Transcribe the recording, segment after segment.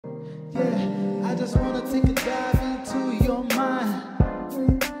Yeah, I just wanna take a dive into your mind.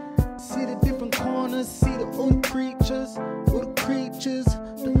 See the different corners, see the old creatures,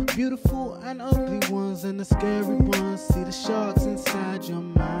 the beautiful and ugly ones and the scary ones. See the sharks inside your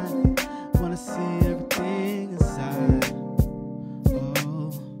mind. Wanna see everything inside.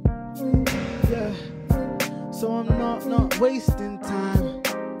 Oh, yeah. So I'm not wasting time.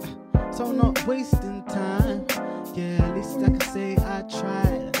 So I'm not wasting time. Yeah, at least I can say I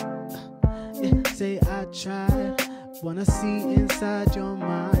tried. Yeah, say I tried. Wanna see inside your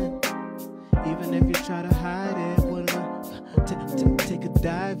mind. Even if you try to hide it, wanna take a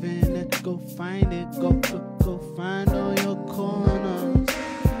dive in and go find it. Go find all your corners.